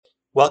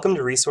Welcome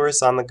to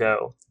Resource on the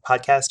Go, a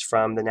podcast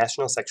from the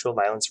National Sexual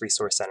Violence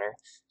Resource Center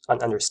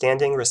on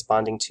understanding,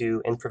 responding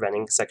to, and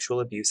preventing sexual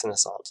abuse and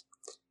assault.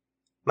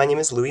 My name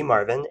is Louis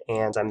Marvin,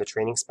 and I'm the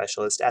training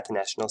specialist at the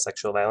National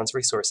Sexual Violence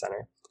Resource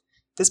Center.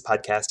 This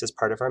podcast is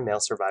part of our Male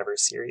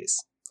Survivors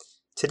series.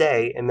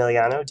 Today,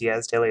 Emiliano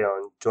Diaz de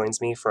Leon joins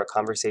me for a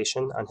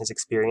conversation on his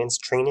experience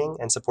training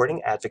and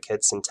supporting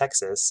advocates in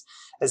Texas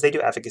as they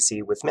do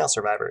advocacy with male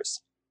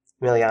survivors.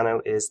 Emiliano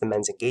is the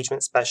men's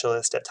engagement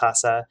specialist at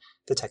TASA,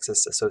 the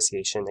Texas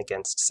Association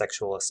Against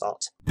Sexual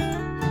Assault.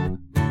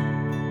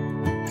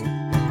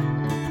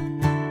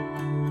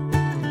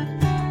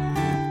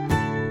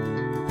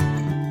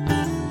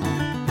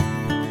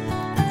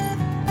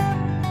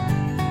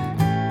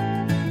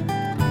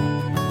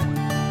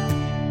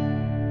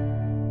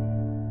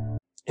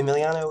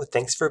 Emiliano,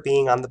 thanks for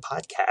being on the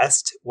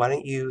podcast. Why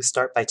don't you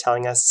start by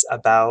telling us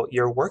about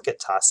your work at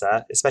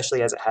TASA,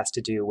 especially as it has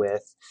to do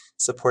with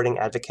supporting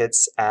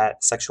advocates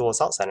at sexual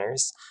assault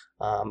centers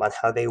on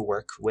how they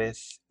work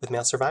with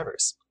male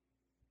survivors.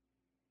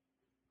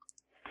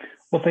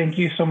 Well, thank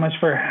you so much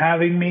for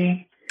having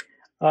me.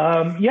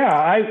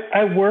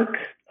 I work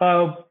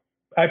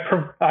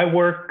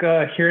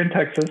here in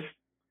Texas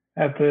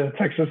at the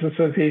Texas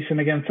Association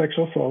Against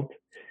Sexual Assault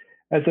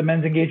as a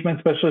men's engagement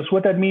specialist.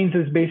 What that means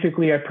is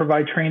basically I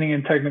provide training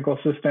and technical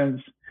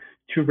assistance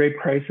to rape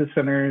crisis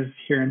centers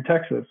here in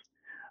Texas.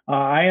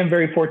 I am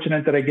very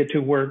fortunate that I get to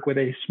work with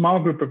a small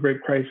group of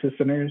rape crisis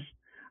centers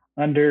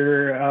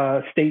under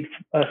a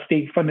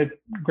state-funded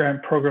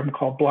grant program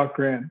called Block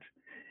Grant.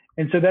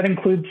 And so that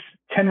includes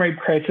 10 rape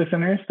crisis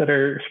centers that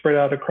are spread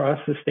out across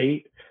the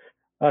state,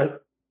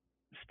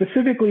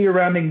 specifically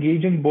around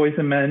engaging boys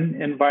and men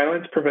in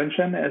violence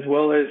prevention, as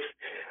well as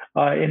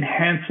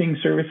enhancing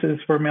services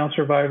for male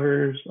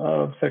survivors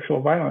of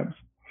sexual violence.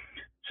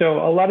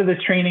 So a lot of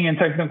this training and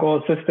technical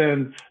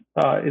assistance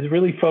is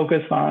really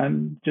focused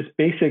on just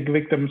basic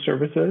victim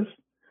services.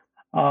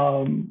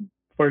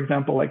 For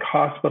example, like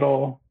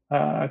hospital,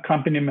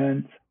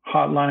 accompaniment,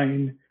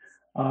 hotline,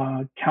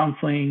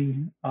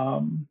 counseling,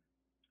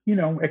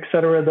 et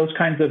cetera, those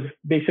kinds of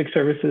basic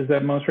services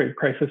that most rape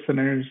crisis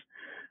centers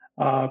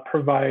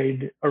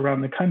provide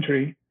around the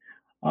country.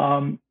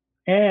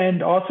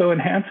 And also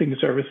enhancing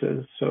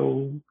services.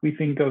 So we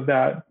think of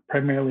that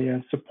primarily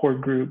as support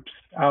groups,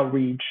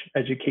 outreach,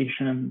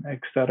 education,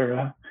 et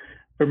cetera,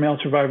 for male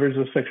survivors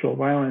of sexual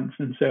violence.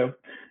 And so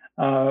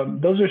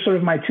those are sort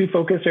of my two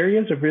focus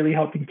areas of really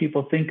helping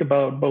people think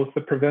about both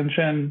the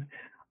prevention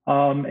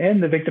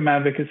and the victim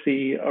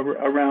advocacy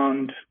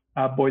around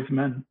boys and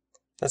men.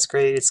 That's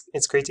great.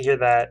 It's great to hear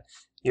that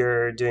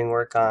you're doing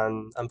work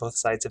on both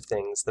sides of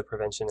things, the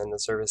prevention and the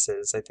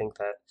services. I think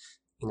that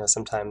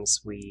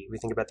sometimes we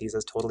think about these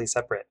as totally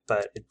separate,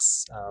 but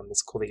it's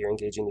cool that you're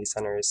engaging these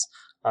centers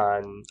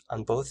on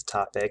both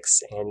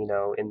topics. And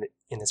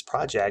in this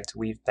project,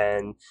 we've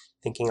been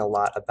thinking a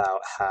lot about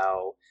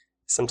how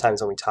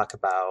sometimes when we talk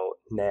about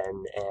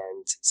men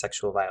and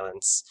sexual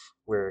violence,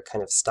 we're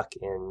kind of stuck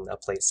in a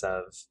place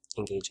of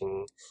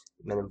engaging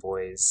men and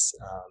boys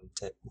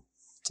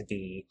to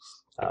be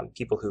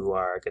people who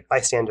are good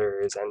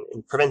bystanders and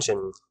in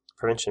prevention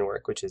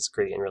work, which is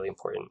great and really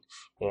important,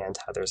 and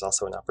how there's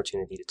also an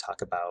opportunity to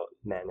talk about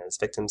men as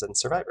victims and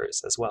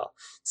survivors as well.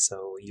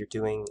 So you're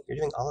doing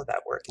all of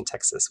that work in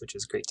Texas, which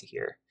is great to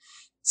hear.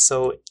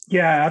 So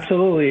yeah,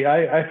 absolutely.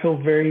 I feel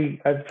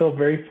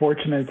very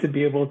fortunate to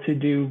be able to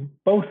do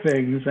both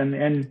things, and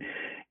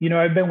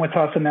I've been with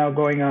TASA now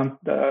going on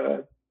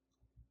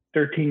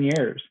 13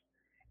 years,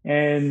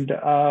 and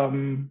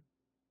during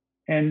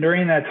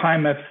that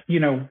time I've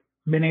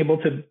been able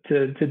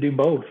to do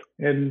both,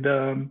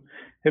 and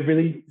have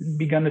really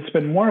begun to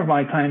spend more of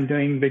my time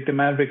doing victim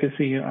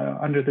advocacy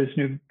under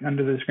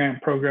this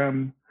grant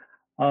program.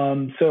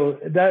 So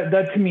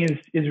that to me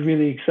is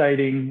really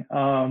exciting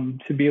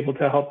to be able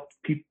to help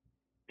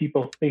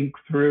people think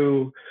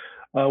through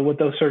what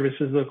those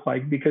services look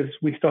like, because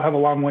we still have a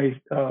long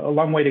way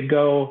to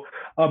go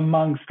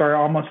amongst our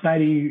almost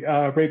 90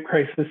 rape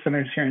crisis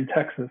centers here in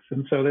Texas.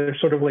 And so they're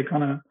sort of like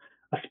on a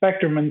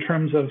spectrum in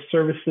terms of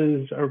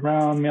services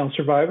around male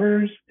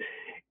survivors.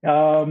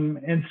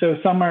 And so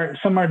some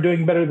are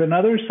doing better than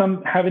others.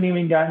 Some haven't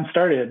even gotten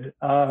started.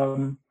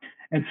 And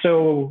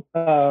so,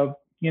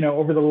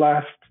 over the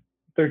last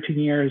 13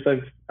 years,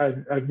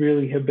 I've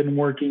really have been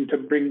working to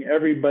bring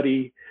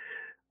everybody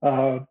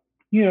up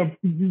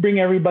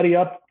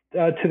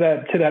to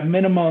that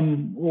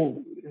minimum,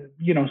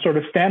 sort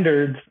of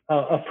standards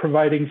of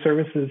providing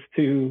services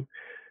to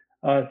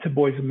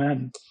boys and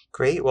men.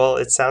 Great. Well,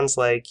 it sounds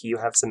like you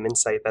have some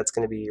insight that's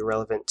going to be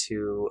relevant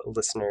to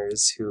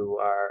listeners who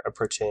are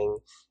approaching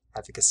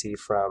advocacy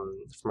from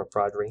a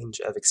broad range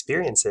of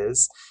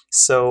experiences.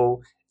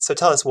 So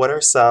tell us, what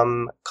are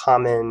some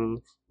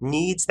common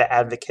needs that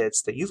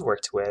advocates that you've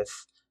worked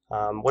with,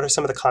 what are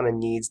some of the common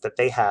needs that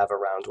they have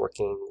around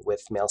working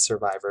with male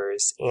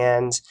survivors?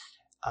 And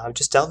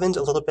just delve into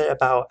a little bit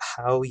about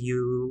how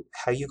you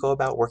go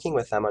about working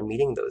with them on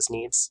meeting those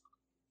needs.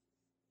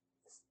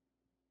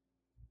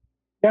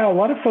 Yeah, a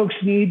lot of folks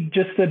need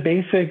just the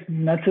basic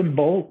nuts and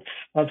bolts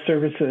of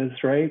services,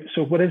 right?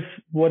 So what is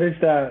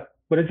that?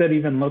 What does that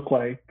even look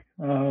like?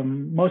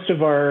 Most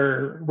of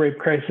our rape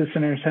crisis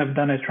centers have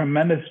done a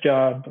tremendous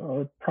job,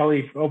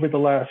 probably over the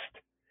last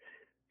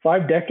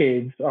 5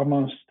 decades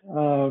almost,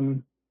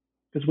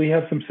 because we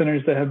have some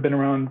centers that have been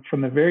around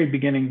from the very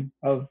beginning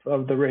of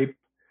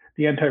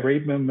the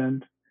anti-rape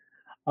movement.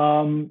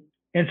 And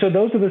so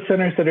those are the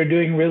centers that are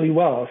doing really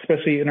well,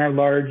 especially in our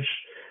large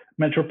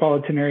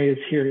metropolitan areas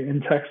here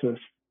in Texas.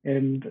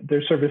 And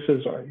their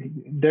services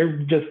they're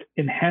just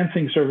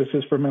enhancing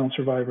services for male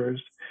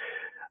survivors.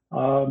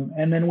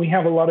 And then we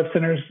have a lot of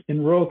centers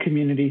in rural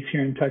communities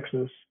here in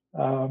Texas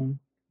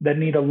that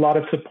need a lot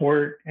of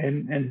support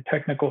and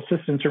technical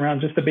assistance around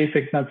just the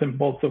basic nuts and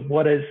bolts of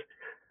what does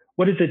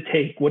it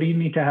take? What do you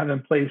need to have in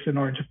place in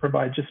order to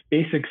provide just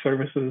basic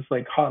services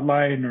like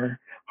hotline or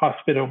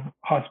hospital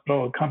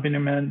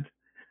accompaniment,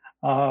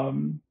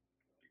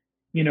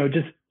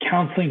 just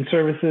counseling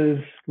services,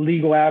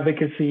 legal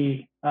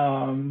advocacy,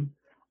 all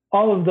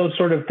of those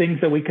sort of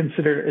things that we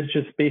consider as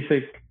just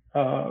basic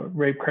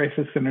rape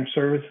crisis center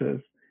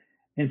services.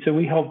 And so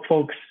we help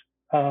folks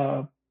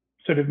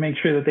sort of make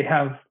sure that they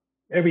have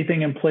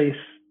everything in place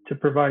to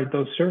provide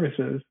those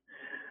services.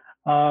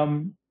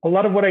 A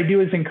lot of what I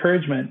do is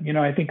encouragement.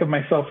 I think of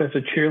myself as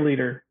a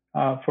cheerleader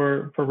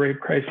for rape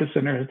crisis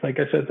centers, like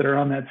I said, that are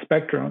on that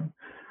spectrum,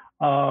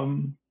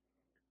 and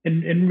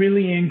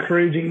really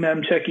encouraging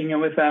them, checking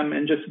in with them,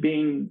 and just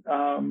being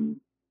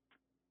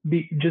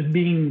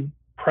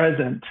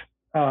present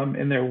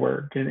in their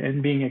work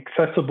and being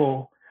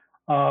accessible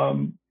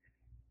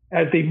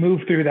as they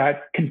move through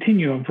that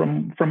continuum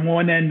from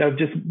one end of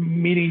just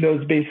meeting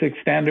those basic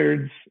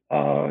standards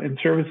and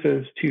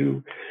services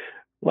to,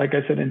 like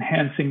I said,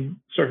 enhancing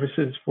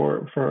services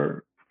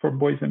for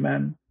boys and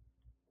men.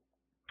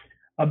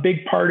 A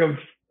big part of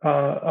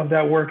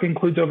that work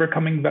includes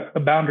overcoming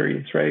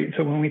boundaries, right?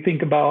 So when we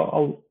think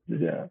about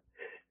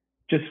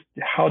just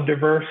how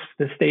diverse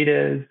the state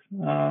is,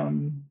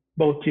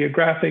 both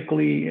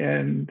geographically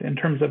and in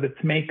terms of its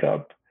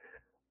makeup,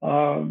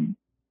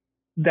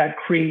 that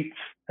creates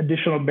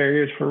additional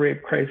barriers for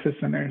rape crisis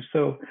centers.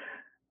 So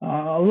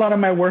a lot of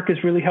my work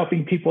is really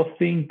helping people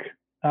think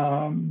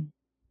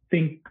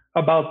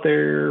about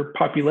their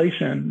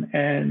population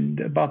and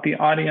about the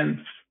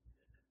audience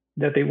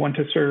that they want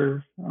to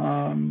serve,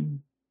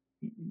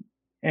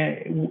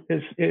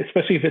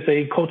 especially if it's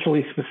a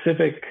culturally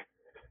specific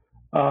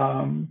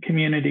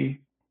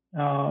community,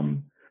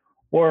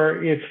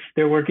 or if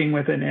they're working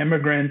with an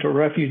immigrant or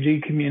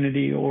refugee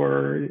community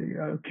or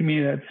a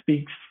community that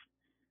speaks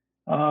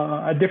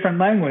a different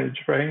language,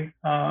 right?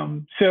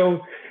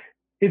 So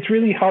it's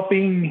really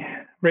helping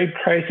rape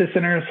crisis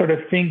centers sort of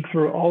think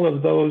through all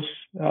of those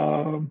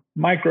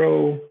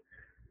micro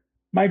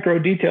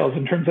details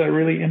in terms that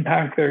really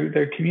impact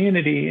their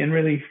community, and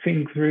really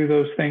think through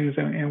those things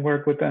and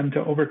work with them to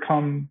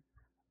overcome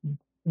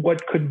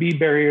what could be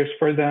barriers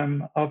for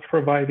them of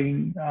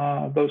providing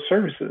those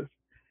services.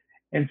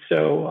 And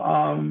so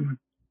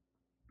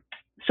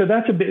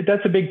that's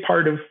a big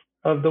part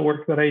of the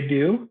work that I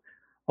do.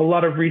 A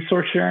lot of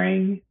resource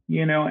sharing,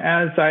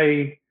 as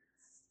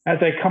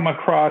I come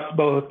across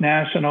both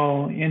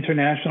national,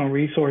 international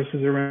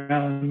resources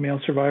around male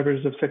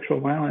survivors of sexual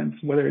violence,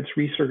 whether it's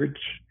research,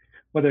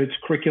 whether it's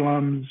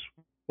curriculums,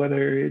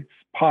 whether it's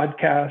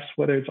podcasts,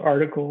 whether it's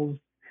articles,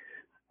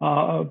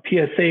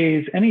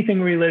 PSAs,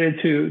 anything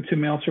related to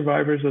male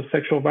survivors of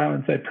sexual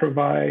violence, that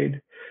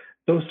provide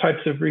those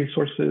types of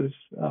resources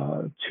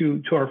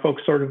to our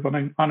folks sort of on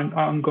an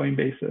ongoing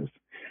basis,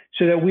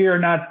 so that we are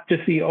not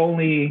just the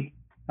only,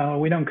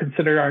 we don't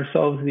consider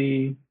ourselves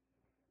the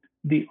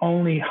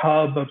only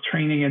hub of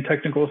training and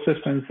technical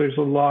assistance. There's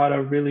a lot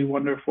of really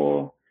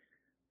wonderful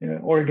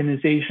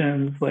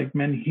organizations like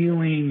Men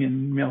Healing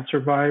and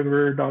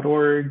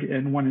MaleSurvivor.org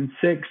and 1 in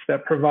 6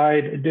 that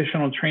provide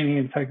additional training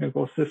and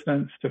technical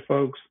assistance to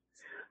folks.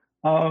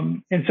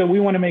 And so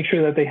we want to make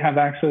sure that they have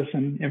access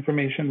and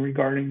information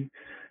regarding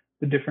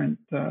the different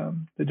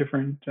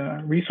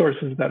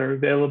resources that are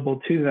available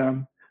to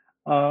them.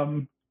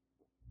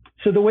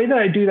 So the way that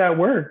I do that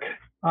work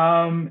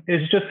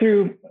is just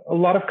through a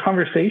lot of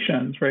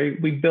conversations, right?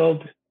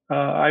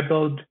 I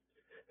build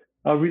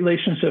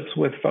relationships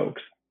with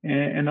folks,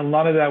 and a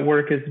lot of that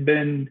work has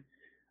been,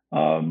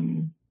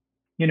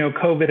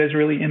 COVID has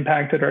really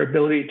impacted our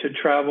ability to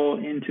travel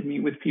and to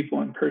meet with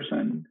people in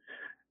person,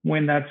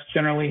 when that's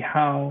generally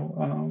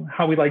how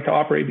we like to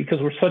operate, because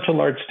we're such a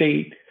large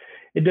state.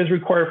 It does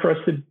require for us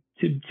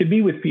to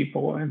be with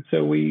people, and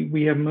so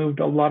we have moved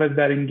a lot of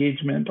that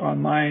engagement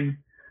online.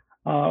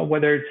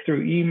 Whether it's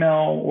through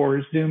email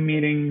or Zoom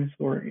meetings,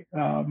 or,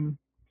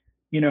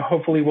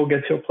 hopefully we'll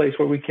get to a place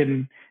where we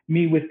can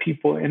meet with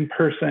people in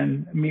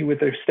person, meet with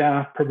their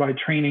staff, provide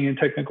training and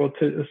technical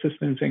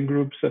assistance in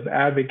groups of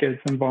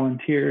advocates and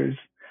volunteers,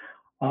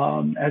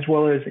 as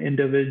well as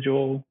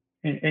individuals,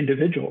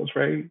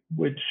 right?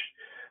 Which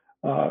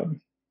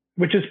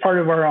is part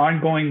of our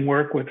ongoing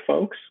work with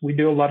folks. We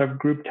do a lot of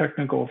group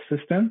technical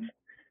assistance.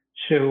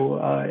 So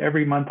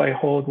every month I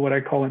hold what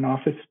I call an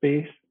office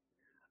space,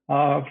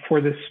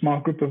 for this small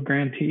group of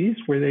grantees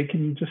where they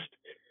can just,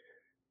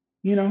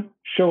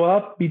 show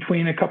up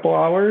between a couple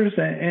hours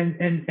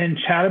and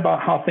chat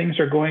about how things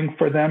are going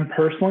for them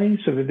personally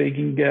so that they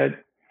can get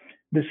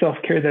the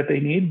self-care that they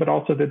need, but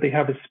also that they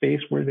have a space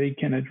where they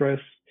can address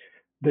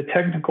the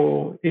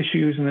technical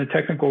issues and the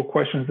technical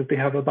questions that they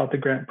have about the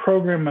grant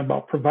program,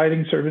 about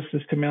providing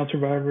services to male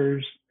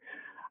survivors.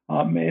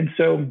 And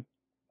so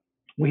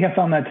we have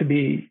found that to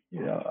be,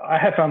 I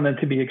have found that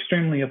to be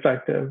extremely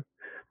effective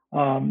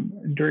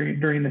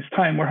during this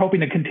time. We're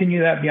hoping to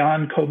continue that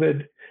beyond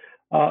COVID.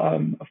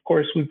 Of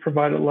course, we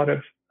provide a lot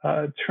of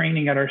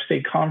training at our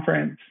state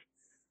conference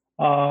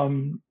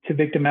to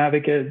victim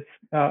advocates.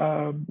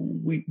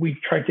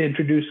 We've tried to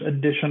introduce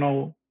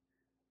additional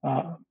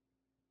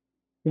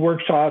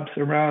workshops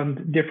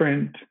around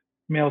different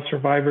male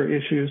survivor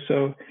issues.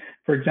 So,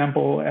 for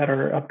example, at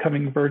our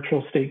upcoming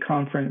virtual state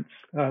conference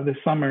this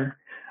summer,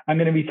 I'm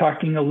going to be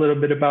talking a little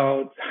bit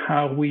about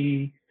how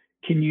we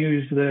can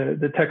use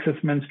the Texas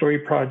Men's Story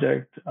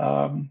Project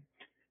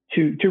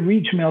to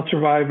reach male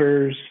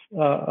survivors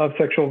of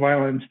sexual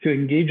violence, to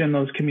engage in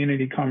those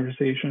community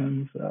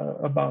conversations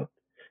about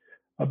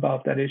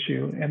that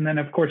issue. And then,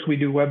 of course, we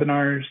do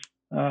webinars.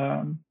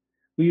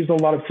 We use a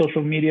lot of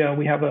social media.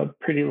 We have a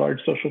pretty large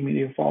social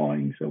media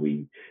following, so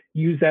we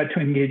use that to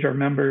engage our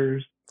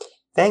members.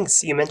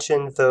 Thanks. You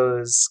mentioned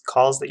those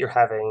calls that you're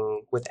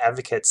having with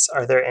advocates.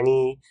 Are there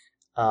any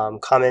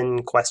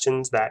common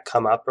questions that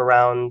come up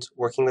around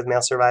working with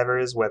male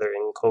survivors, whether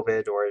in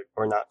COVID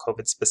or not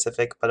COVID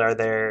specific? But are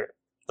there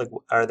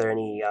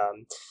any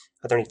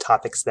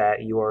topics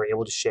that you are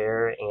able to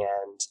share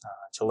and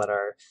to let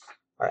our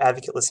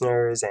advocate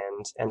listeners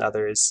and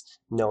others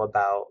know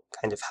about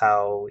kind of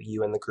how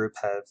you and the group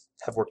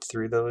have worked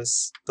through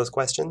those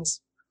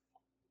questions?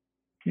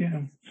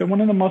 Yeah. So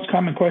one of the most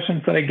common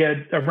questions that I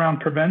get around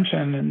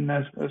prevention and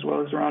as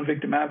well as around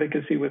victim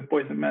advocacy with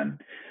boys and men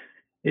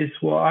is,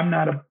 well, I'm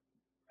not a,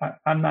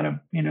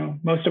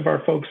 most of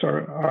our folks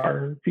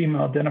are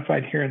female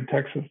identified here in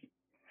Texas.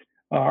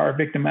 Our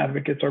victim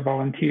advocates are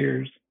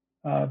volunteers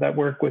that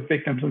work with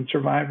victims and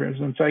survivors.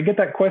 And so I get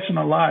that question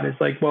a lot.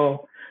 It's like,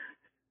 well,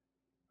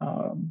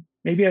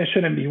 maybe I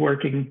shouldn't be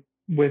working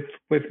with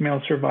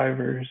male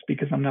survivors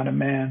because I'm not a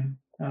man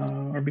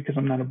or because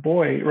I'm not a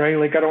boy, right?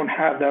 Like I don't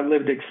have that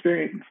lived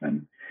experience.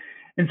 And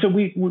so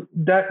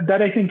that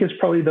I think is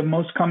probably the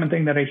most common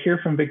thing that I hear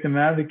from victim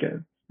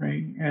advocates,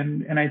 right?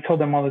 And I tell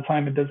them all the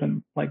time, it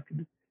doesn't, like,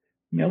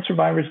 male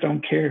survivors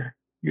don't care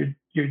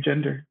your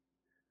gender.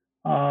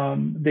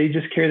 They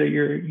just care that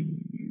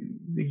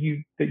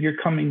you're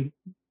coming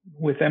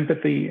with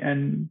empathy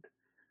and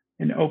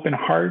an open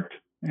heart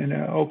and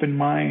an open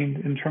mind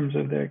in terms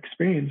of their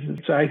experiences.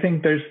 So I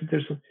think there's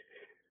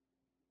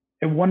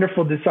a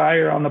wonderful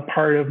desire on the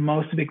part of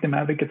most victim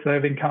advocates that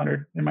I've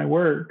encountered in my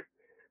work,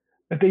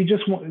 that they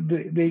just want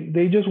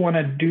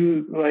to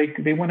do, like,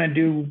 they want to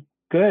do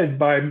good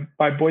by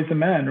boys and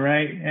men,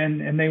 right?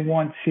 And they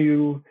want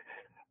to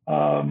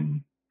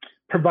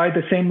provide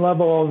the same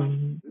level of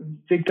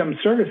victim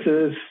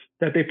services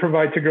that they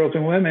provide to girls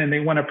and women.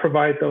 They want to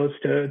provide those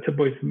to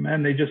boys and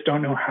men. They just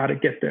don't know how to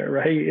get there,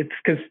 right? It's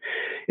because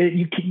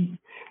it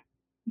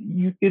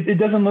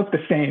doesn't look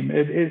the same.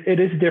 It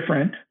is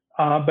different,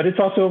 but it's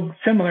also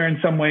similar in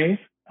some ways,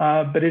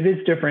 but it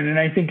is different. And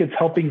I think it's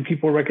helping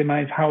people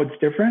recognize how it's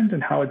different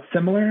and how it's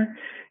similar,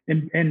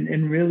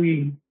 and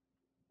really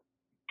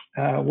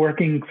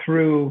working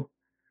through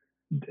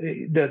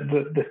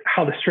the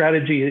how the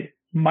strategy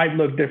might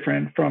look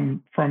different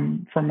from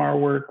our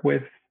work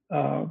with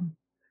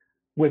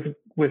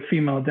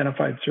female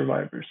identified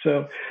survivors.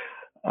 So,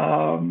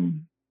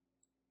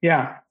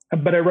 yeah,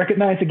 but I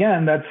recognize,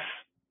 again,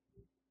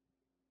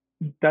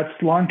 that's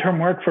long-term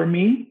work for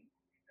me,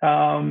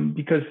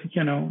 because,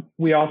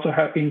 we also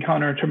have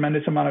encountered a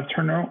tremendous amount of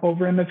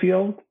turnover in the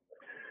field.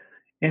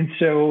 And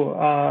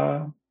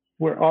so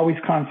we're always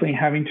constantly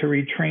having to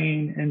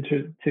retrain and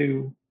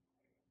to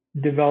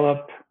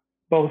develop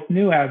both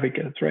new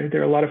advocates, right?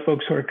 There are a lot of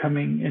folks who are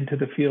coming into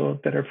the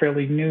field that are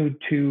fairly new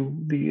to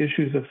the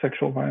issues of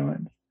sexual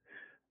violence,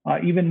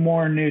 even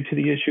more new to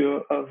the issue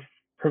of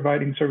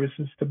providing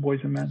services to boys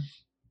and men.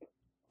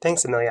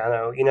 Thanks,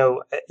 Emiliano.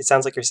 It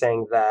sounds like you're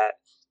saying that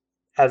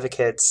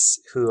advocates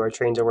who are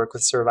trained to work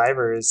with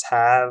survivors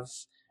have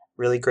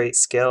really great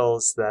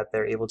skills that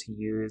they're able to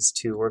use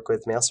to work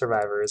with male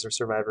survivors or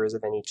survivors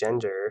of any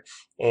gender,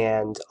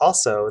 and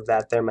also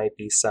that there might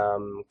be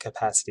some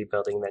capacity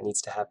building that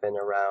needs to happen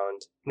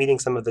around meeting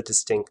some of the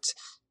distinct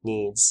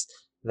needs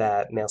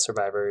that male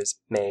survivors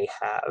may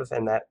have.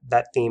 And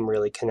that theme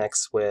really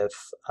connects with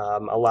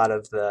a lot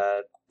of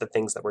the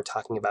things that we're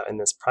talking about in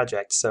this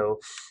project. So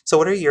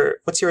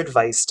what's your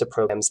advice to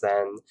programs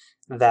then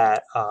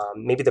that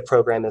maybe the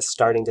program is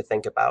starting to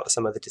think about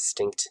some of the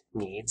distinct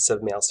needs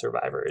of male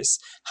survivors?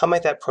 How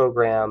might that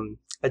program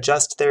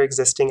adjust their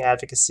existing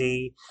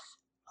advocacy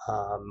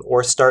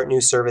or start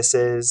new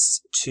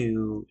services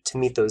to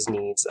meet those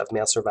needs of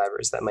male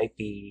survivors that might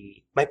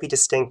be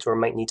distinct or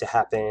might need to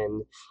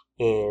happen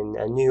in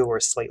a new or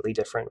slightly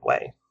different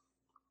way?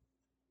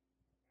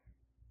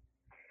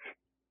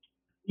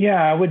 Yeah,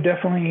 I would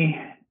definitely,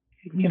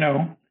 you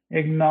know,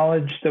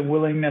 acknowledge the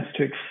willingness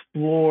to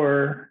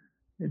explore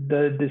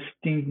the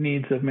distinct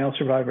needs of male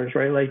survivors,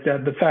 right? Like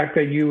that, the fact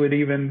that you would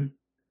even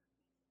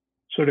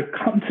sort of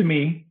come to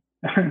me,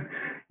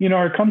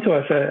 or come to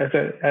us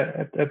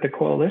at the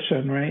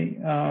coalition, right?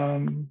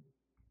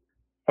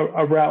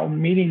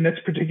 Around meeting this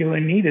particular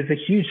need is a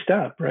huge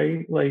step,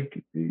 right?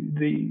 Like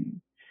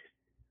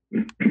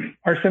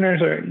our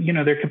centers are,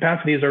 their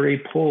capacity is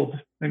already pulled.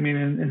 I mean,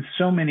 in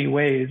so many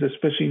ways,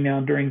 especially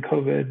now during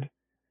COVID,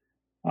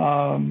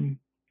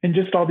 and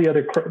just all the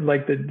other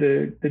like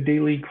the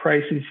daily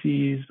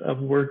crises of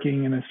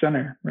working in a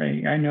center,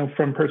 right? I know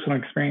from personal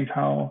experience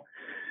how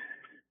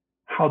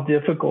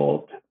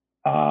difficult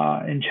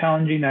and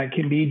challenging that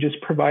can be,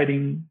 just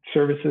providing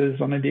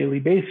services on a daily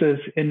basis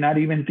and not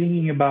even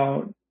thinking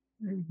about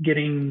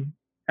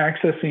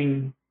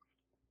accessing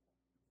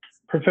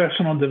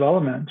professional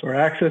development or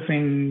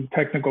accessing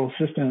technical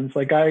assistance.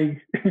 Like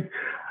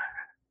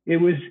it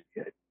was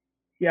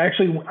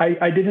actually,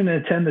 I didn't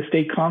attend our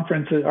state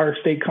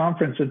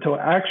conference until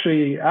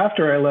actually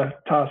after I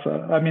left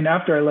TASA. I mean,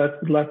 after I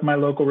left my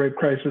local rape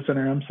crisis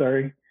center. I'm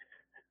sorry.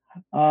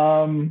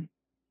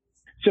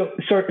 So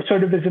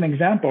sort of as an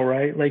example,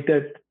 right? Like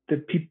that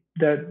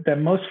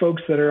most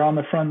folks that are on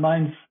the front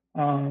lines,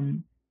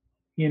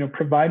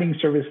 providing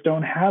service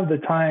don't have the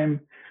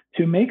time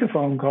to make a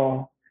phone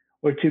call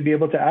or to be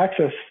able to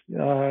access,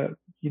 the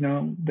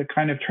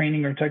kind of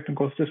training or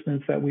technical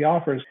assistance that we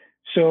offer.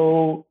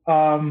 So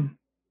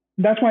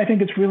that's why I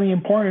think it's really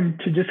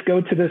important to just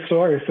go to the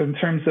source in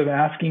terms of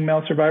asking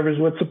male survivors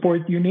what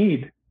support you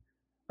need,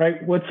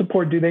 right? What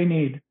support do they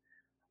need?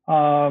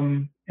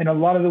 And a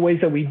lot of the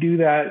ways that we do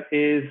that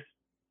is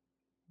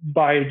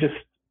by just,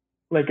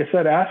 like I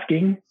said,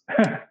 asking,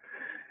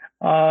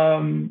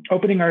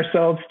 opening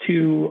ourselves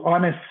to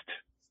honest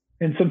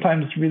and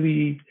sometimes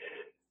really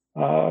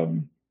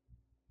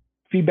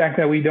feedback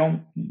that we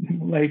don't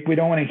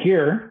want to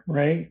hear,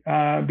 right?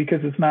 Because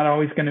it's not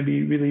always going to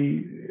be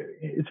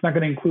it's not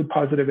going to include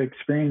positive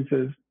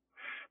experiences.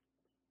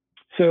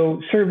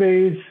 So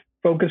surveys,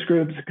 focus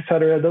groups, et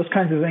cetera, those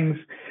kinds of things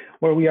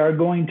where we are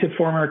going to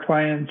former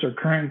clients or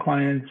current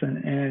clients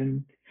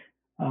and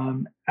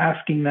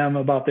asking them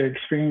about their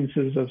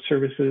experiences of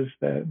services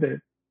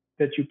that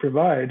you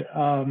provide,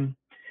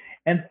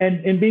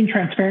 and being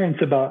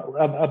transparent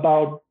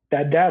about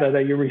that data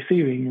that you're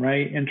receiving,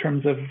 right? In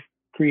terms of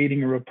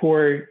creating a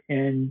report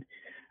and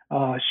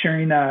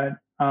sharing that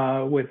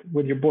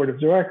with your board of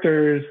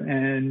directors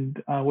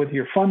and with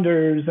your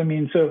funders. I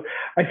mean, so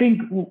I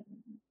think,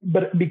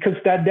 but because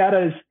that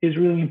data is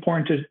really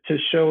important to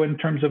show in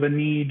terms of a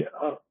need,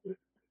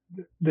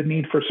 the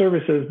need for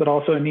services, but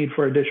also a need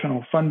for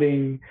additional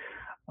funding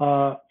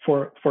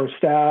for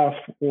staff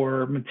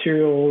or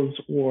materials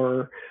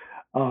or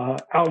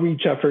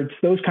outreach efforts,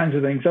 those kinds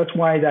of things. That's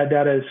why that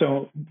data is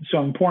so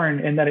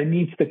important, and that it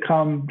needs to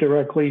come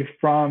directly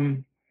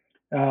from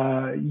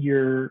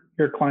your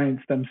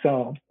clients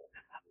themselves.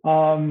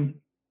 I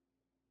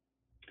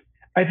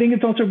think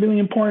it's also really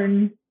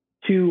important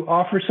to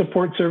offer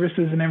support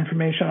services and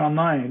information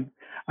online.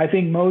 I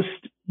think most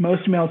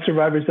male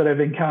survivors that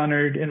I've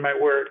encountered in my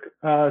work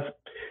have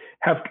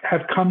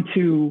come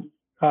to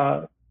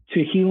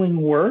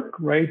healing work,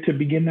 right, to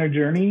begin their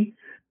journey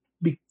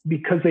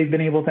because they've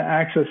been able to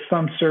access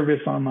some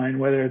service online,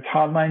 whether it's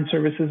hotline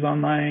services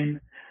online,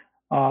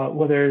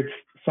 whether it's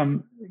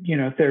some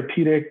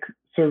therapeutic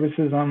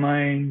services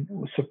online,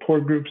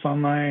 support groups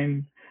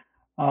online.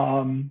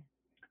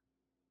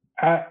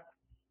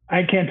 I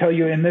can't tell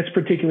you in this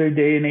particular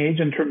day and age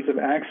in terms of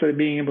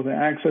being able to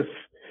access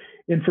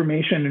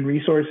information and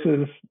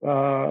resources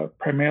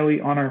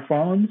primarily on our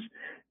phones,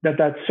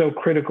 that's so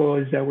critical,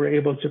 is that we're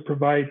able to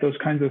provide those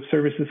kinds of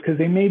services, because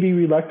they may be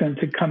reluctant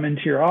to come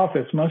into your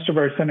office. Most of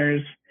our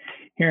centers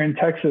here in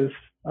Texas,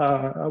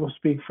 I will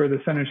speak for the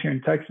centers here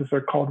in Texas,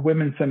 are called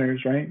women's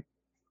centers, right?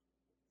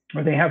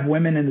 Or they have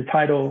women in the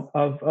title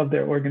of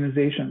their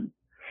organization.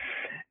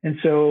 And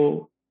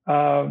so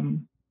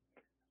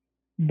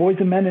boys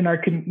and men in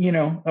our,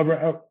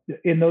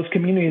 in those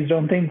communities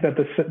don't think that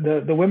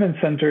the women's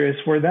center is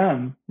for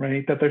them,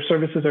 right? That their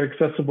services are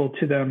accessible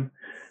to them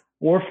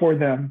or for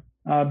them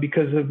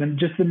because of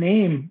just the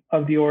name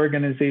of the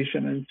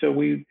organization. And so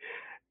we,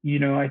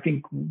 I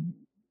think,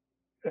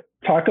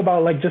 talk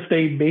about like just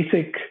a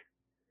basic,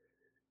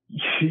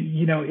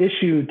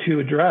 issue to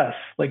address.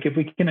 Like if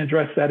we can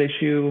address that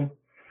issue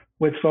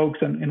with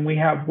folks, and we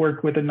have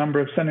worked with a number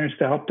of centers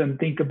to help them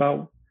think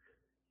about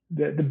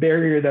the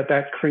barrier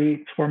that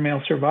creates for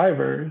male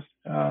survivors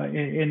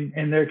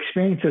in their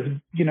experiences,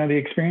 the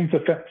experience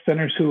of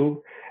centers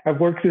who have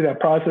worked through that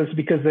process,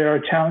 because there are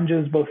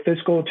challenges, both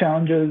fiscal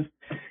challenges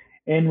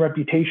and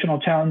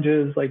reputational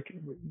challenges, like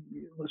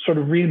sort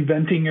of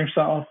reinventing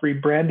yourself,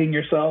 rebranding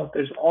yourself.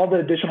 There's all the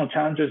additional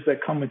challenges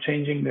that come with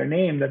changing their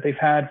name that they've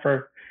had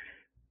for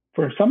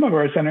some of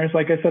our centers,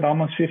 like I said,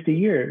 almost 50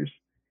 years.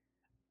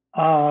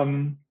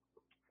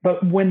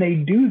 But when they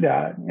do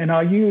that, and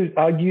I'll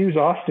use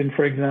Austin,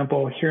 for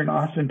example. Here in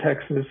Austin,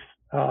 Texas,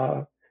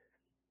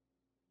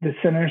 the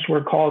centers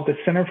were called the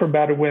Center for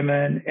Battered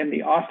Women and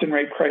the Austin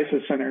Rape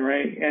Crisis Center,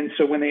 right? And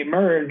so when they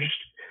merged,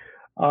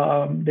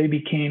 they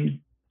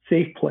became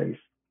Safe Place.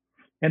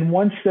 And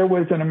once there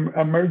was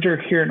a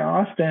merger here in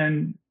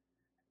Austin,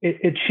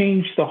 it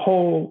changed the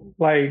whole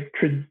like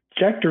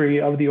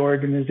trajectory of the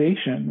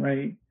organization,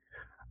 right?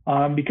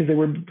 Because they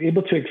were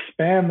able to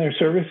expand their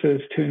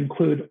services to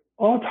include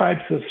all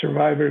types of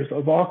survivors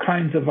of all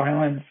kinds of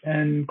violence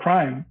and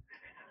crime.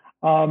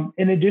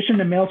 In addition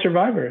to male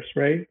survivors,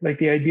 right? Like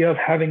the idea of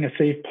having a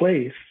safe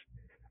place,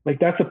 like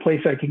that's a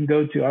place I can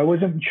go to. I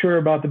wasn't sure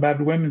about the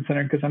Battered Women's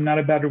Center because I'm not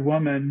a battered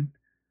woman,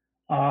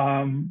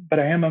 but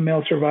I am a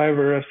male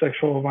survivor of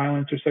sexual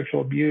violence or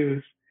sexual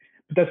abuse.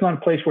 But that's not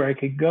a place where I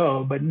could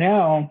go. But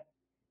now,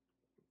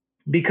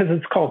 because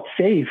it's called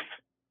SAFE,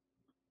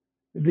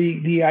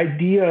 the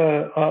idea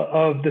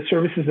of the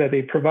services that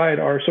they provide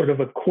are sort of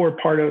a core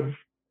part of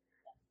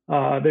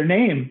their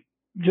name.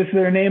 Just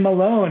their name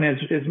alone has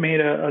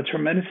made a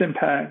tremendous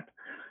impact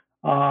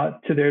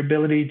to their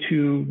ability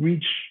to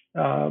reach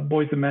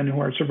boys and men who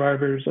are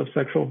survivors of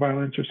sexual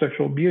violence or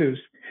sexual abuse.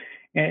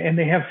 And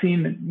they have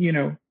seen,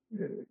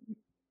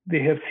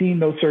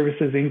 those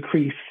services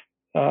increase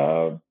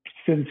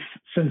since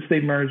they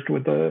merged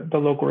with the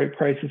local rape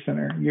crisis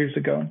center years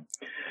ago.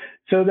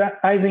 So that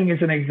I think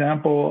is an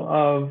example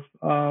of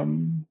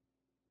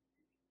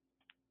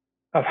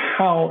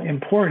how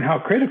important, how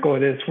critical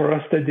it is for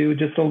us to do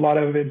just a lot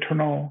of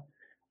internal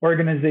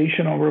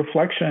organizational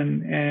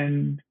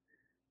reflection,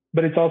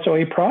 but it's also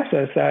a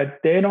process that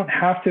they don't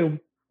have to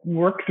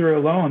work through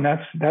alone.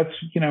 That's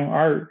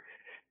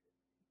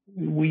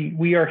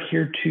we are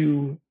here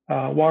to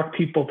walk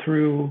people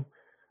through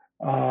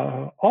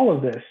all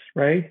of this,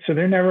 right? So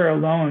they're never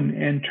alone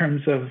in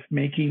terms of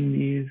making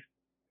these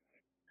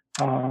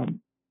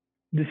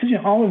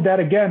decisions. All of that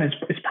again is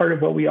part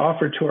of what we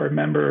offer to our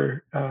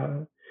member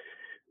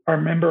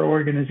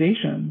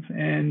organizations,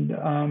 and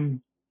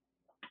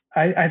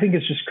I think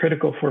it's just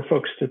critical for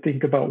folks to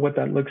think about what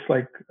that looks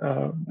like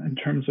in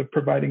terms of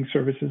providing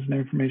services and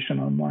information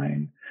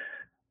online.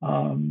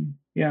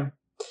 Yeah.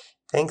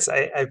 Thanks.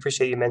 I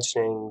appreciate you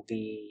mentioning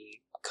the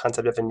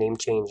concept of a name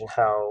change and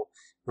how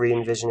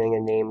re-envisioning a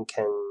name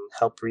can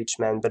help reach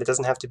men, but it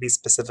doesn't have to be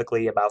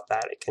specifically about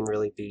that. It can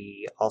really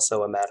be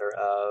also a matter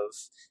of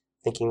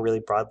thinking really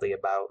broadly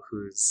about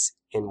who's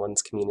in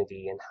one's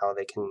community and how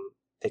they can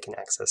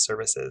access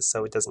services.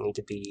 So it doesn't need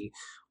to be,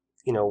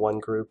 one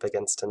group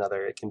against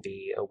another. It can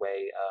be a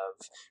way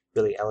of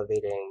really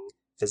elevating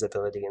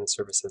visibility and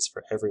services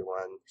for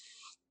everyone.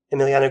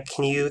 Emiliano,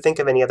 can you think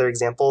of any other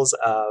examples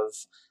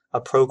of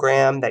a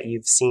program that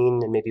you've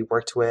seen and maybe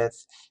worked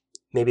with?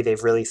 Maybe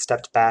they've really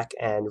stepped back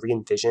and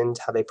re-envisioned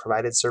how they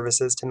provided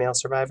services to male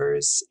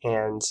survivors,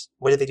 and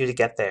what did they do to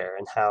get there,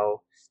 and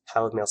how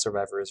have male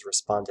survivors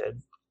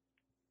responded?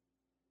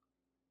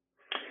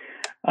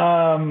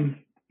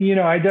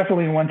 I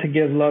definitely want to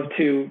give love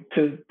to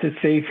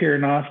SAFE here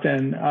in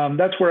Austin.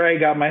 That's where I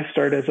got my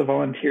start as a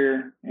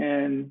volunteer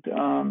and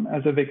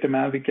as a victim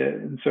advocate.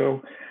 And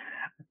so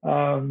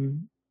I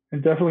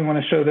definitely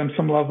want to show them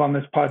some love on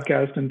this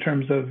podcast in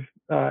terms of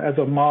as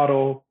a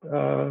model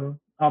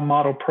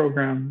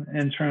program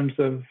in terms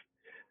of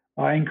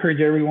I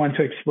encourage everyone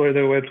to explore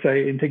their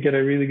website and to get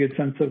a really good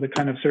sense of the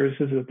kind of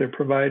services that they're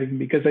providing,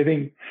 because I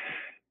think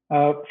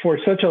for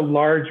such a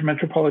large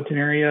metropolitan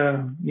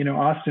area,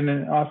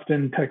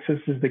 Austin, Texas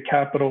is the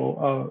capital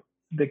of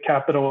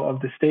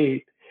the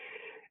state.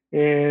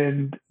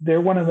 And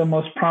they're one of the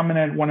most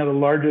prominent, one of the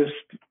largest,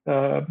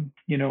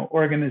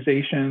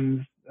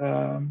 organizations,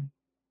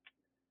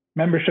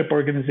 membership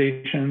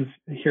organizations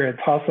here at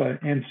TASA.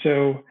 And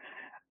so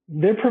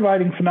they're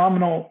providing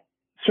phenomenal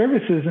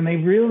services, and they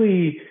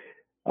really,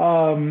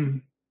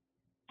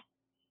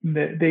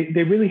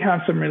 they really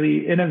have some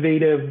really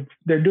innovative,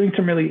 they're doing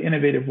some really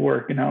innovative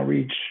work in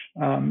outreach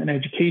and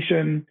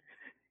education,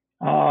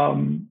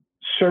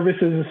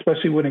 services,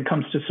 especially when it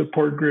comes to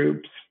support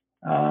groups.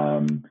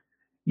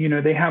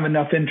 They have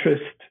enough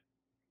interest.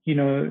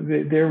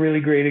 They're a really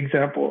great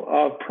example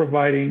of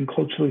providing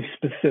culturally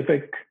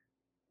specific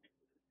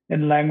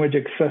and language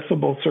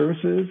accessible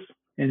services.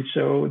 And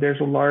so there's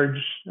a large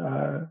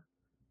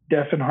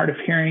deaf and hard of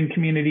hearing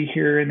community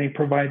here, and they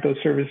provide those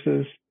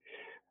services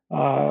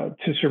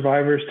to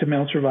survivors, to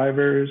male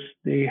survivors.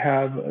 They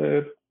have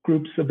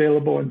groups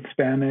available in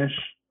Spanish.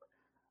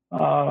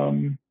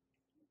 Those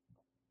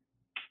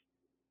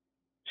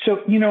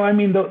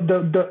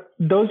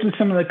are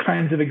some of the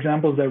kinds of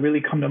examples that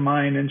really come to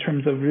mind in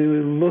terms of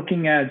really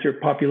looking at your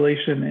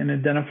population and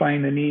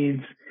identifying the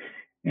needs.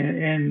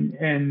 And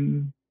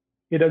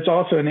it is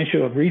also an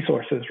issue of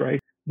resources, right?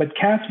 But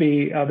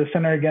CASV, the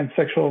Center Against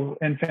Sexual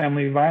and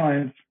Family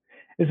Violence,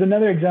 is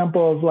another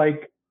example of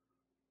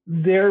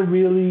they're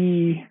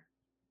really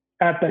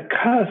at the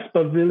cusp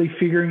of really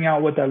figuring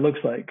out what that looks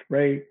like,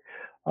 right?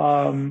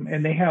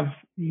 And they have,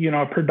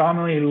 a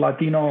predominantly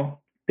Latino,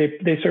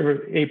 they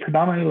serve a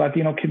predominantly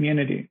Latino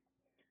community.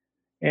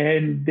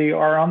 And they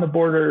are on the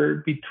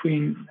border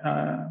between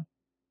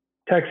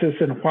Texas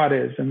and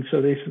Juarez. And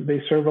so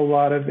they serve a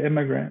lot of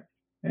immigrants.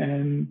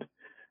 And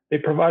They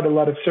provide a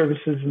lot of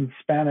services in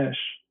Spanish,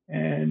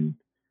 and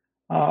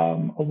a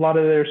lot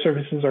of their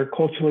services are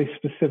culturally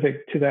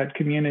specific to that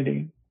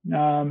community,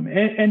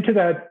 and to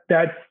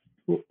that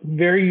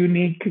very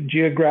unique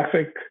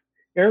geographic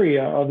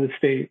area of the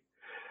state.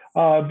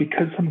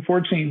 Because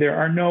unfortunately, there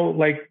are no,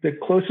 like, the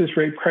closest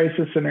rape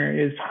crisis center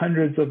is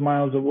hundreds of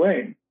miles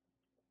away,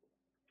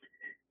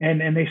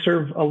 and they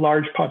serve a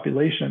large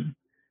population.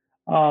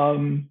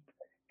 Um,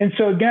 and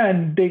so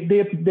again,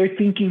 they're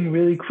thinking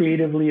really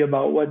creatively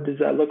about what does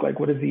that look like?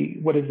 What is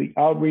the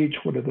outreach?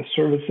 What do the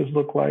services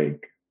look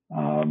like?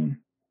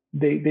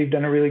 They've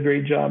done a really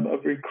great job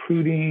of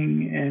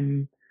recruiting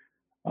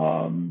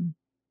and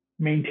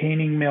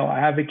maintaining male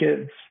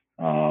advocates,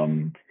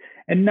 and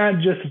not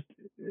just,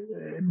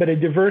 but a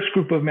diverse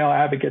group of male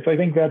advocates. I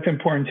think that's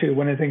important too.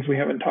 One of the things we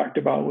haven't talked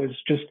about was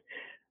just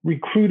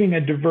recruiting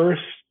a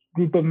diverse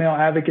group of male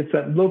advocates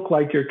that look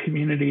like your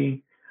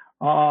community.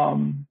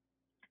 And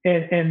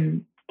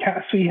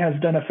CASFI has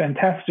done a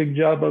fantastic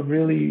job of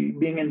really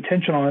being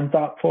intentional and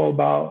thoughtful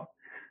about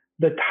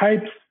the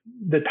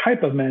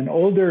type of men,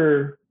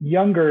 older,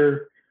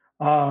 younger,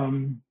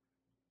 men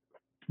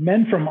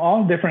from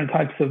all different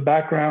types of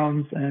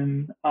backgrounds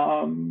and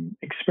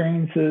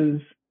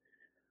experiences,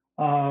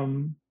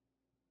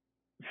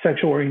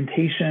 sexual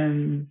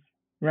orientations,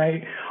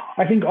 right?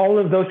 I think all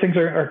of those things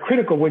are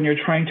critical when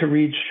you're trying to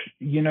reach,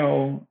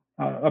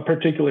 a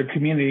particular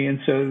community. And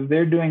so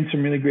they're doing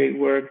some really great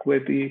work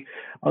with the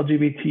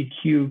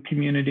LGBTQ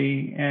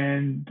community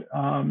and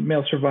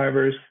male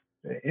survivors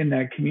in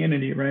that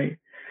community, right?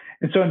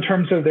 And so in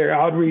terms of their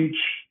outreach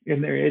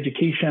and their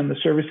education, the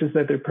services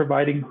that they're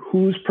providing,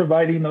 who's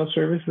providing those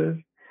services,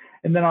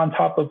 and then on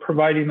top of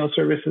providing those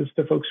services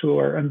to folks who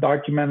are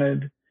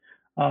undocumented,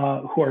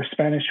 who are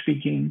Spanish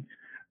speaking,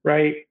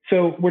 right?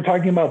 So we're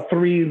talking about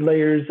 3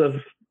 layers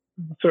of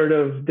sort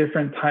of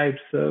different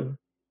types of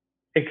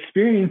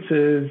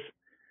experiences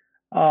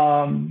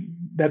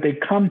that they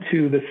come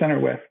to the center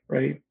with,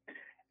 right?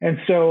 And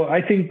so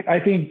I think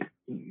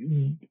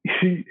the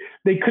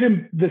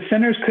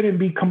centers couldn't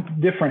be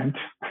different,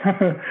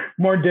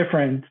 more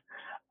different.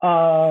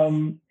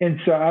 And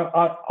so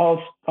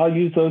I'll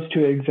use those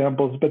 2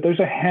 examples, but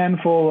there's a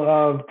handful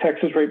of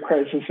Texas rape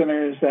crisis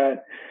centers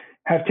that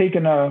have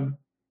taken a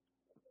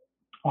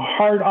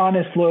hard,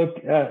 honest look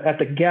at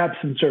the gaps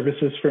in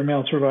services for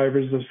male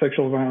survivors of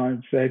sexual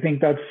violence. I think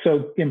that's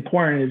so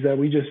important, is that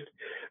we just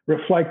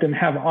reflect and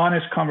have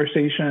honest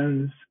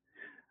conversations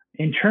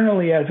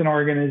internally as an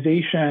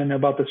organization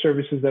about the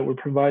services that we're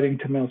providing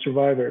to male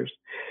survivors.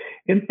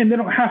 And they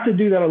don't have to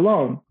do that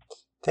alone.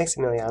 Thanks,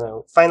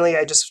 Emiliano. Finally,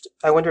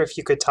 I wonder if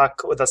you could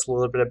talk with us a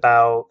little bit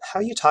about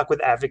how you talk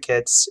with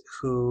advocates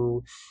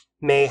who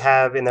may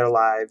have in their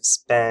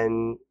lives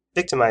been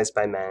victimized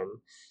by men,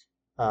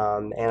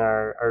 and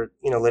are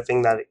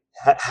living that,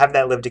 have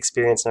that lived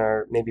experience, and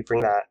are maybe bring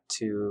that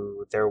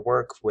to their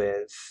work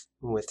with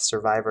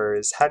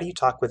survivors. How do you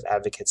talk with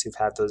advocates who've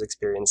had those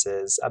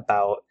experiences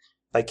about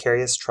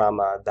vicarious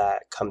trauma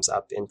that comes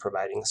up in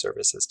providing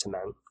services to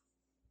men?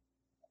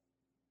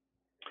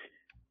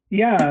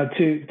 Yeah,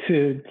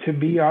 to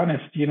be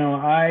honest,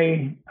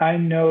 I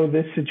know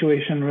this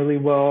situation really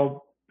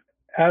well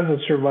as a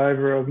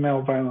survivor of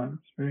male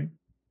violence, right?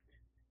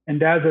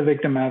 And as a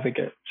victim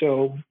advocate.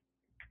 So,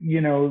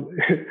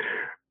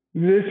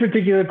 this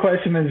particular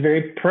question is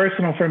very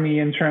personal for me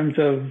in terms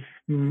of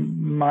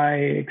my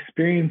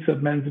experience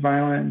of men's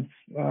violence,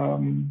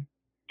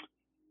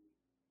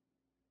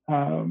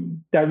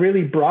 that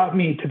really brought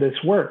me to this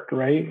work,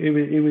 right?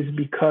 It was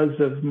because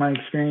of my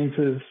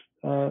experiences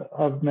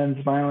of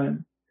men's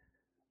violence,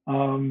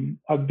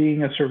 of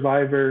being a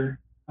survivor,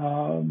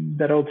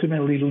 that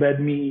ultimately led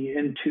me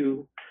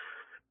to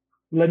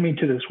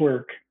this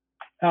work.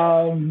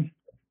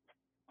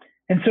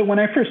 And so when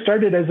I first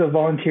started as a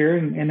volunteer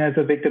and as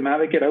a victim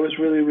advocate, I was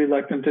really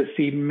reluctant to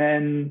see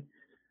men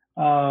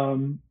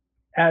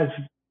as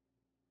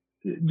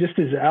just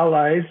as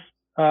allies.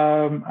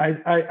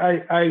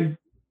 I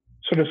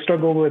sort of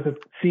struggled with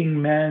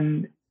seeing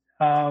men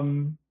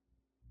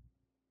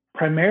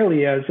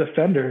primarily as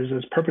offenders,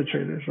 as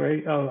perpetrators,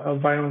 right,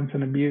 of violence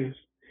and abuse.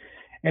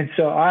 And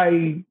so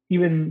I,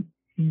 even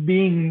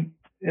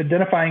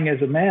identifying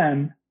as a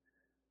man,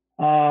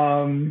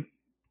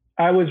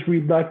 I was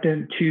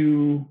reluctant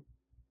to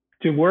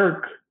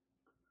work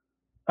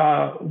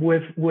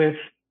with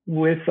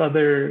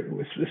other,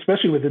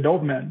 especially with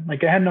adult men.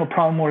 Like, I had no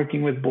problem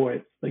working with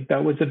boys. Like,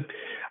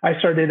 I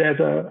started as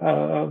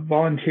a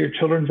volunteer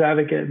children's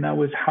advocate, and that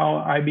was how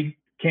I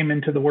came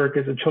into the work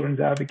as a children's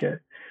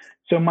advocate.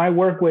 So my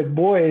work with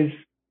boys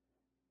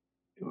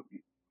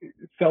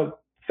felt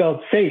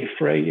safe,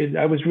 right?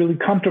 I was really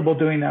comfortable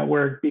doing that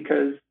work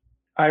because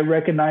I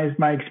recognized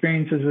my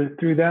experiences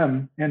through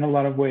them in a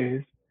lot of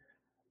ways,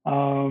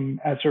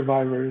 as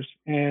survivors.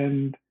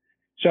 And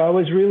so I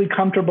was really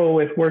comfortable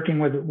with working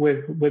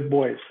with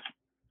boys.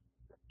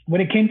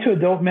 When it came to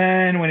adult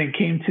men, when it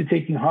came to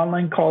taking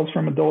hotline calls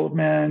from adult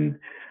men,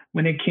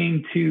 when it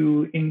came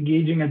to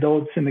engaging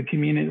adults in the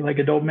community, like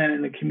adult men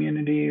in the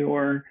community,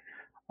 or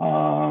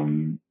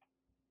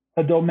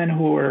adult men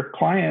who were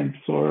clients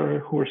or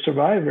who were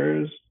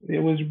survivors, it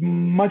was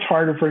much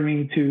harder for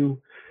me to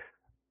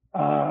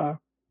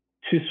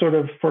sort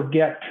of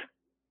forget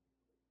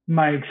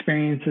my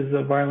experiences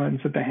of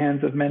violence at the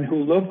hands of men who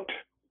looked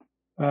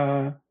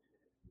a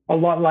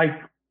lot like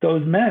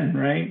those men,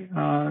 right?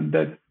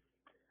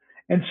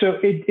 And so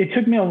it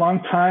took me a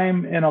long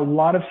time and a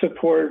lot of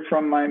support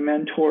from my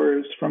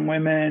mentors, from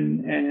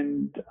women,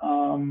 and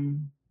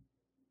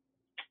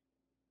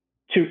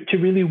to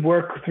really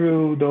work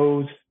through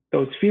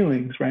those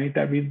feelings, right?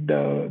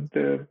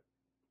 The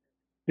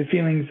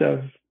feelings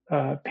of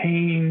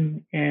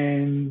pain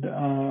and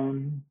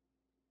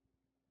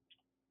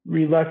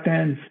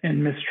reluctance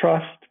and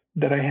mistrust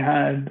that I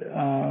had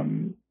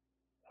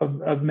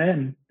of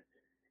men,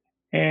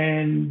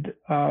 and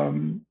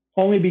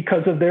only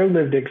because of their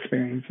lived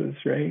experiences,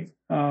 right?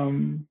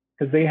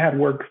 Because they had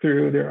worked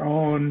through their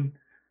own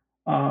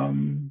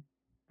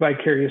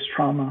vicarious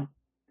trauma,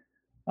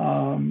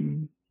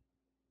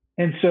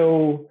 and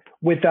so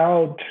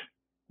without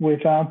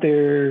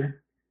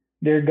their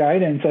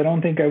guidance, I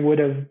don't think I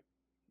would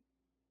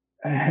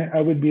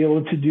be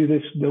able to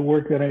do the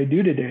work that I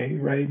do today,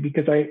 right?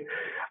 Because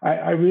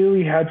I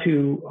really had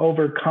to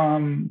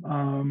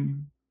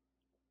overcome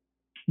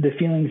the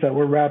feelings that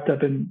were wrapped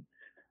up in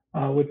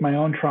with my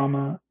own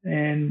trauma,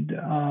 and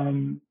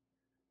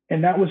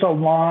that was a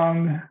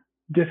long,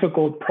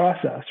 difficult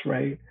process,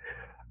 right?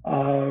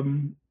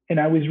 And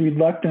I was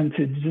reluctant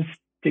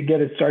to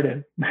get it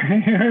started. I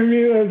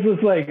mean, it was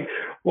just like,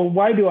 well,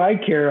 why do I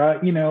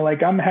care?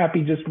 Like I'm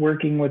happy just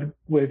working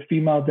with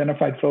female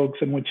identified folks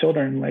and with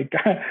children. Like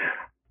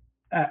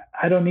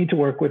I don't need to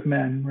work with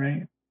men,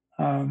 right?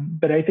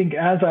 But I think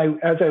as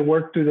I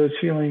worked through those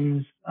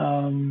feelings,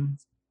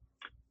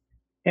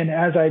 and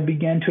as I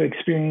began to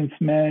experience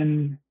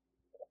men,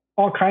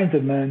 all kinds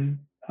of men,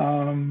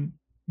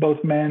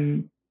 both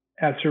men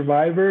as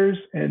survivors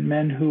and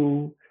men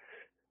who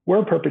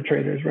were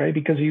perpetrators, right?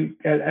 Because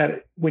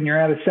when you're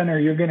at a center,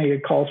 you're going to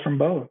get calls from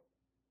both.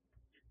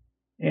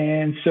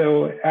 And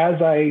so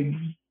as I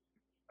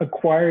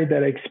acquired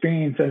that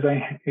experience, as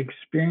I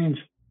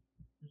experienced,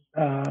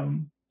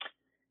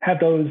 had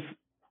those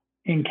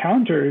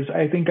encounters,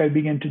 I think I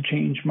began to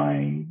change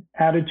my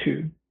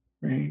attitude,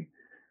 right?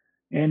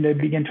 And I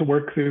began to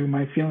work through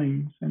my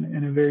feelings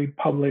in a very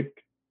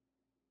public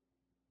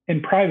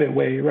and private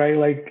way, right?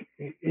 Like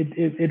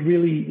it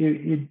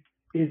really,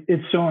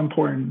 it's so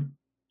important.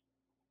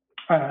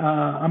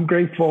 I'm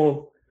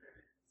grateful.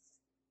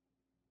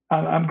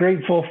 I'm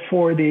grateful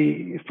for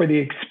the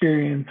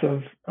experience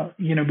of,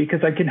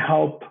 because I can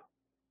help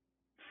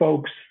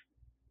folks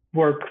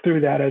work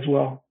through that as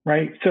well,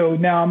 right? So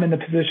now I'm in the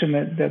position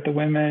that the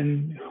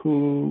women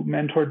who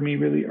mentored me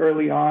really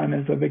early on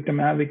as a victim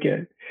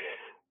advocate,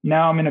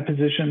 now I'm in a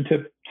position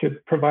to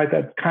provide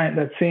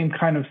that same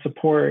kind of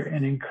support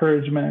and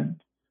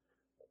encouragement,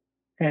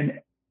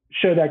 and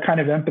show that kind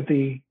of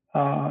empathy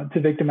to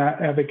victim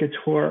advocates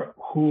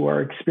who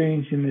are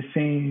experiencing the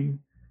same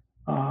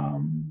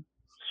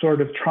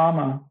sort of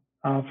trauma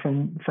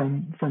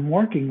from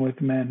working with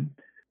men.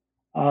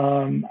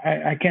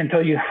 I can't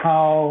tell you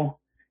how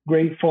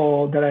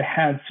grateful that I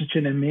had such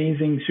an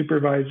amazing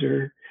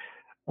supervisor,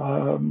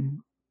 at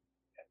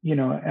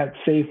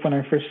SAFE when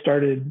I first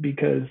started,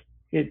 because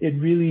it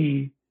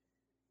really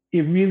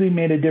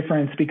made a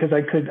difference, because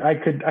I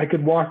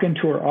could walk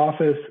into her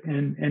office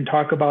and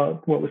talk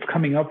about what was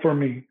coming up for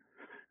me,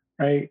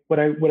 right? What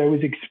I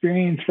was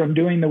experiencing from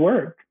doing the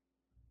work.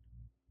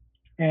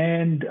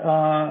 And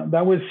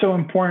that was so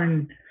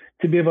important,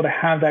 to be able to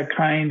have that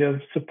kind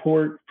of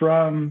support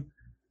from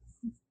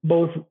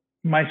both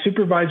my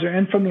supervisor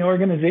and from the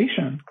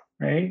organization,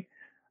 right?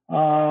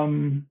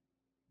 And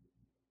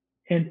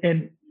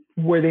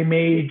where they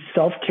made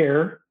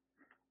self-care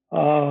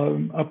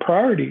a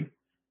priority,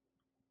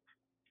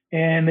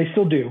 and they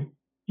still do,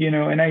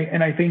 and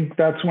I think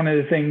that's one of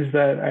the things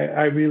that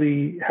I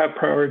really have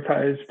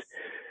prioritized,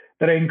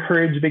 that I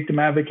encourage victim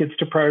advocates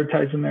to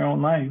prioritize in their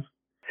own lives.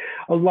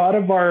 A lot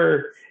of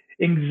our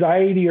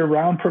anxiety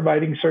around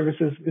providing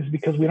services is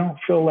because we don't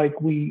feel like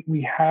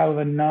we have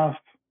enough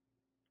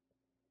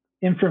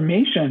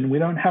information. We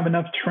don't have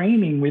enough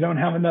training. We don't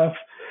have enough,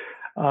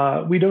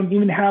 we don't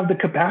even have the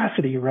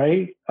capacity,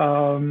 right?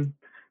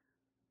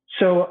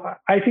 So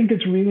I think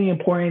it's really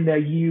important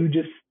that you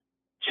just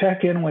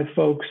check in with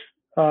folks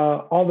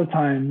all the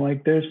time.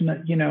 Like there's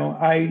no,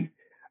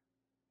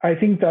 I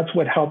think that's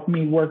what helped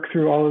me work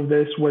through all of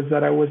this, was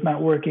that I was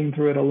not working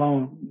through it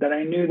alone, that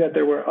I knew that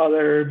there were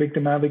other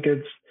victim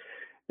advocates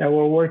that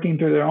were working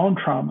through their own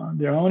trauma,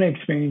 their own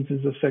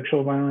experiences of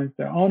sexual violence,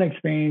 their own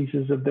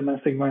experiences of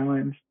domestic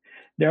violence,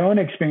 their own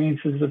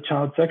experiences of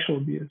child sexual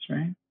abuse,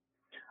 right?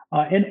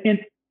 And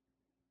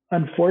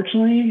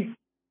unfortunately,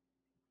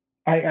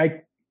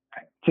 I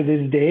to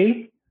this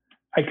day,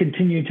 I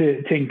continue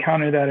to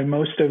encounter that, and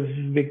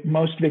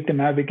most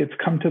victim advocates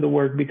come to the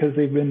work because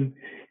they've been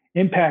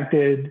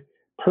impacted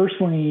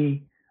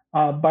personally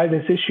by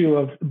the issue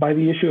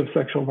of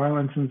sexual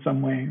violence in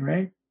some way,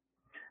 right?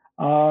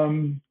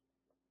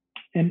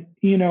 And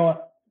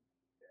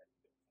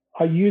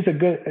use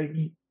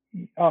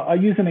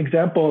an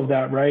example of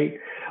that, right?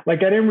 Like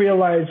I didn't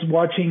realize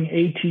watching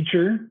A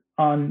Teacher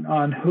on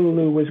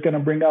Hulu was going to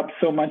bring up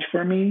so much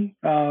for me.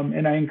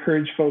 And I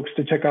encourage folks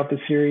to check out the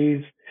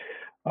series.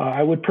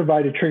 I would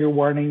provide a trigger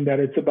warning that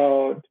it's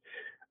about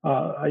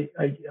a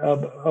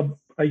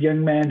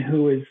young man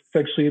who is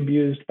sexually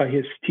abused by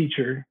his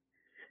teacher.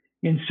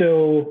 And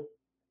so,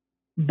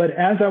 but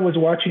as I was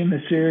watching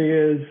the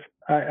series,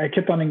 I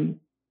kept on,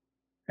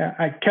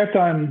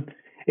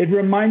 it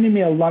reminded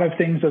me a lot of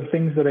things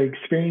that I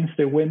experienced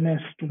and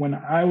witnessed when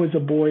I was a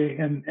boy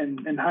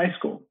in high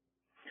school.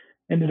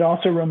 And it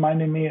also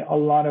reminded me a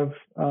lot of,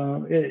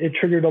 it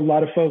triggered a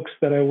lot of folks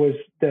that I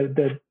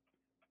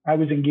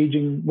was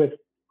engaging with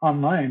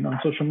online on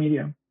social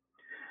media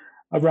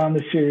around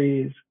the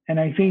series. And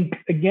I think,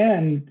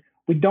 again,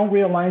 we don't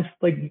realize,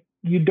 like,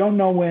 you don't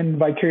know when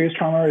vicarious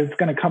trauma is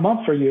going to come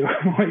up for you.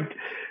 Like,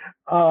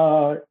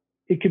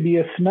 it could be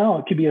a smell,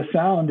 it could be a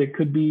sound, it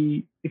could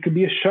be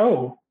a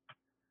show.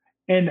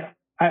 And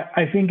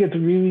I think it's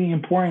really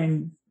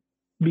important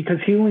because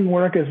healing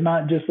work is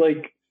not just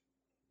like,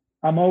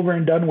 I'm over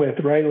and done with,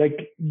 right?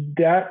 Like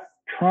that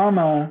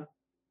trauma,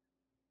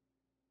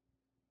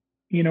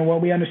 you know,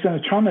 what we understand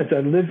as trauma is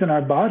that it lives in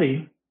our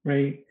body,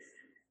 right?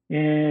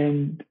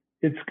 And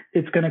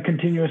it's going to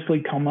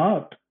continuously come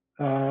up.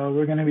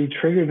 We're going to be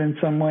triggered in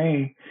some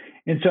way.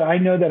 And so I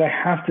know that I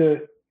have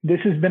to,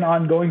 this has been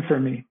ongoing for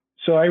me.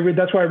 So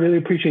that's why I really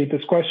appreciate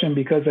this question,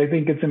 because I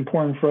think it's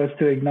important for us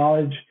to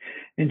acknowledge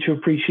and to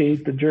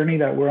appreciate the journey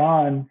that we're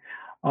on,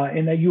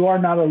 and that you are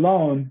not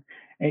alone.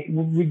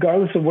 And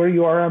regardless of where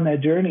you are on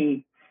that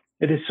journey,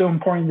 it is so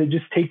important to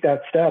just take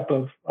that step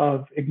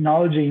of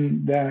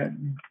acknowledging that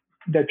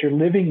you're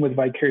living with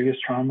vicarious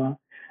trauma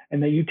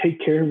and that you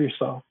take care of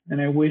yourself.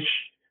 And I wish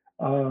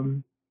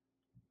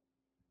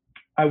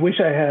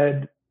I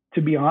had,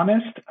 to be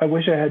honest, I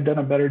wish I had done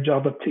a better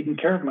job of taking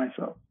care of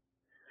myself.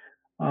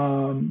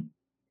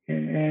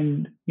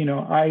 And, you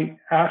know,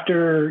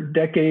 after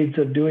decades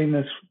of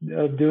doing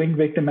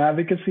victim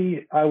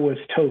advocacy, I was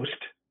toast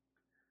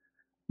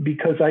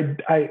because I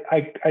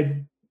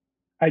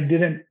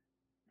didn't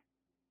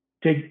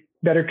take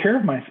better care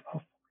of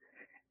myself.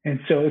 And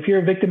so if you're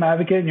a victim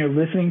advocate and you're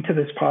listening to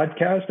this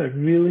podcast, I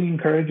really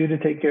encourage you to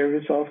take care of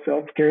yourself.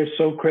 Self-care is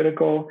so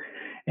critical,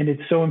 and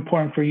it's so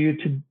important for you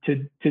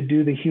to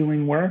do the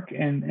healing work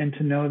and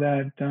to know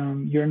that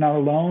you're not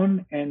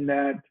alone, and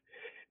that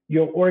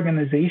your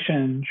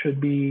organization should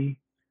be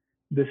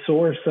the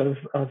source of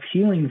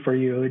healing for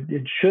you.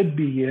 It should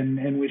be,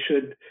 and we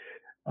should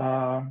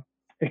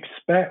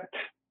expect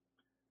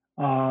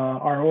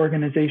our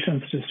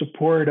organizations to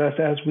support us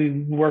as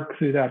we work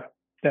through that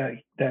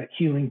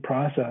healing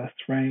process,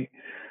 right?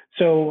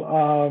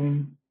 So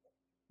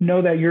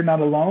know that you're not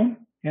alone,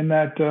 and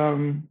that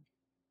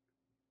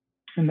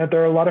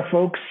there are a lot of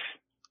folks,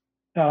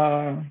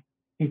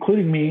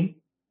 including me,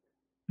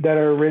 that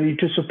are ready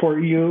to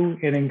support you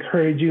and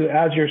encourage you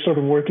as you're sort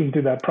of working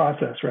through that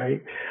process,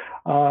 right?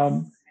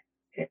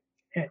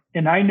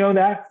 And I know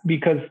that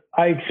because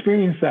I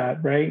experienced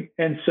that, right?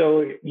 And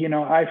so, you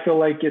know, I feel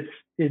like it's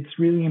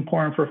really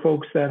important for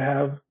folks that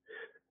have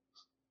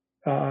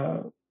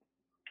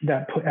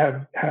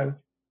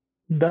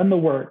done the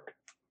work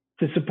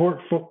to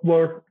support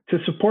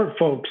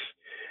folks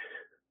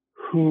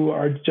who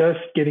are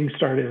just getting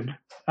started,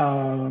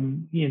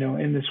 you know,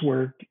 in this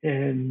work,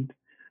 and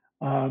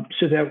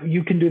so that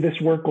you can do this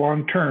work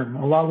long term,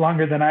 a lot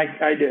longer than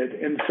I did.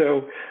 And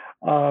so,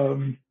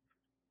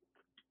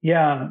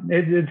 yeah,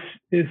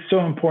 it's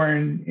so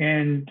important,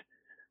 and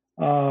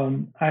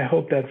I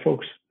hope that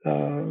folks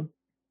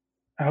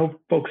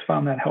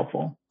found that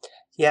helpful.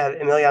 Yeah,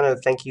 Emiliano,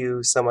 thank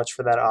you so much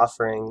for that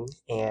offering,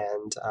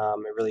 and I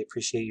really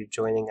appreciate you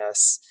joining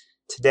us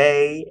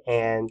today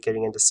and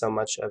getting into so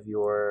much of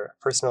your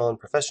personal and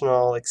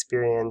professional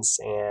experience,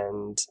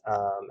 and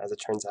as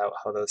it turns out,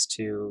 how those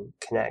two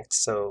connect.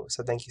 So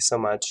thank you so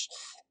much.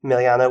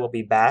 Emiliano will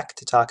be back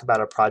to talk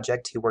about a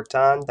project he worked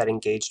on that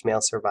engaged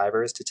male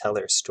survivors to tell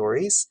their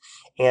stories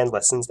and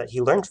lessons that he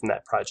learned from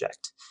that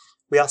project.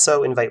 We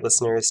also invite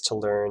listeners to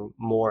learn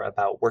more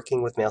about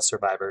working with male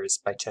survivors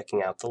by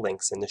checking out the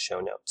links in the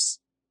show notes.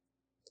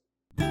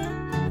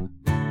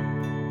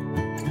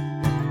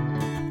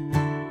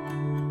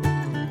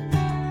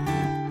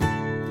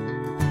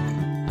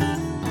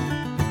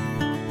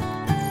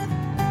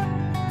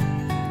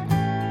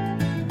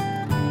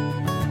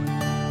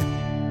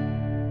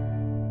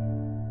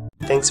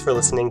 Thanks for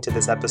listening to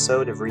this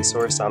episode of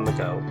Resource on the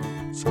Go.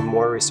 For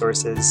more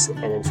resources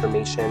and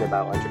information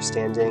about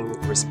understanding,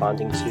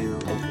 responding to,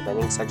 and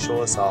preventing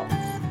sexual assault,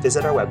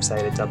 visit our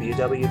website at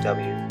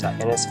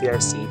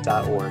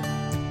www.nsvrc.org.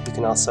 You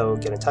can also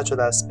get in touch with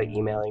us by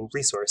emailing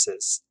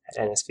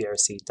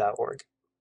resources@nsvrc.org.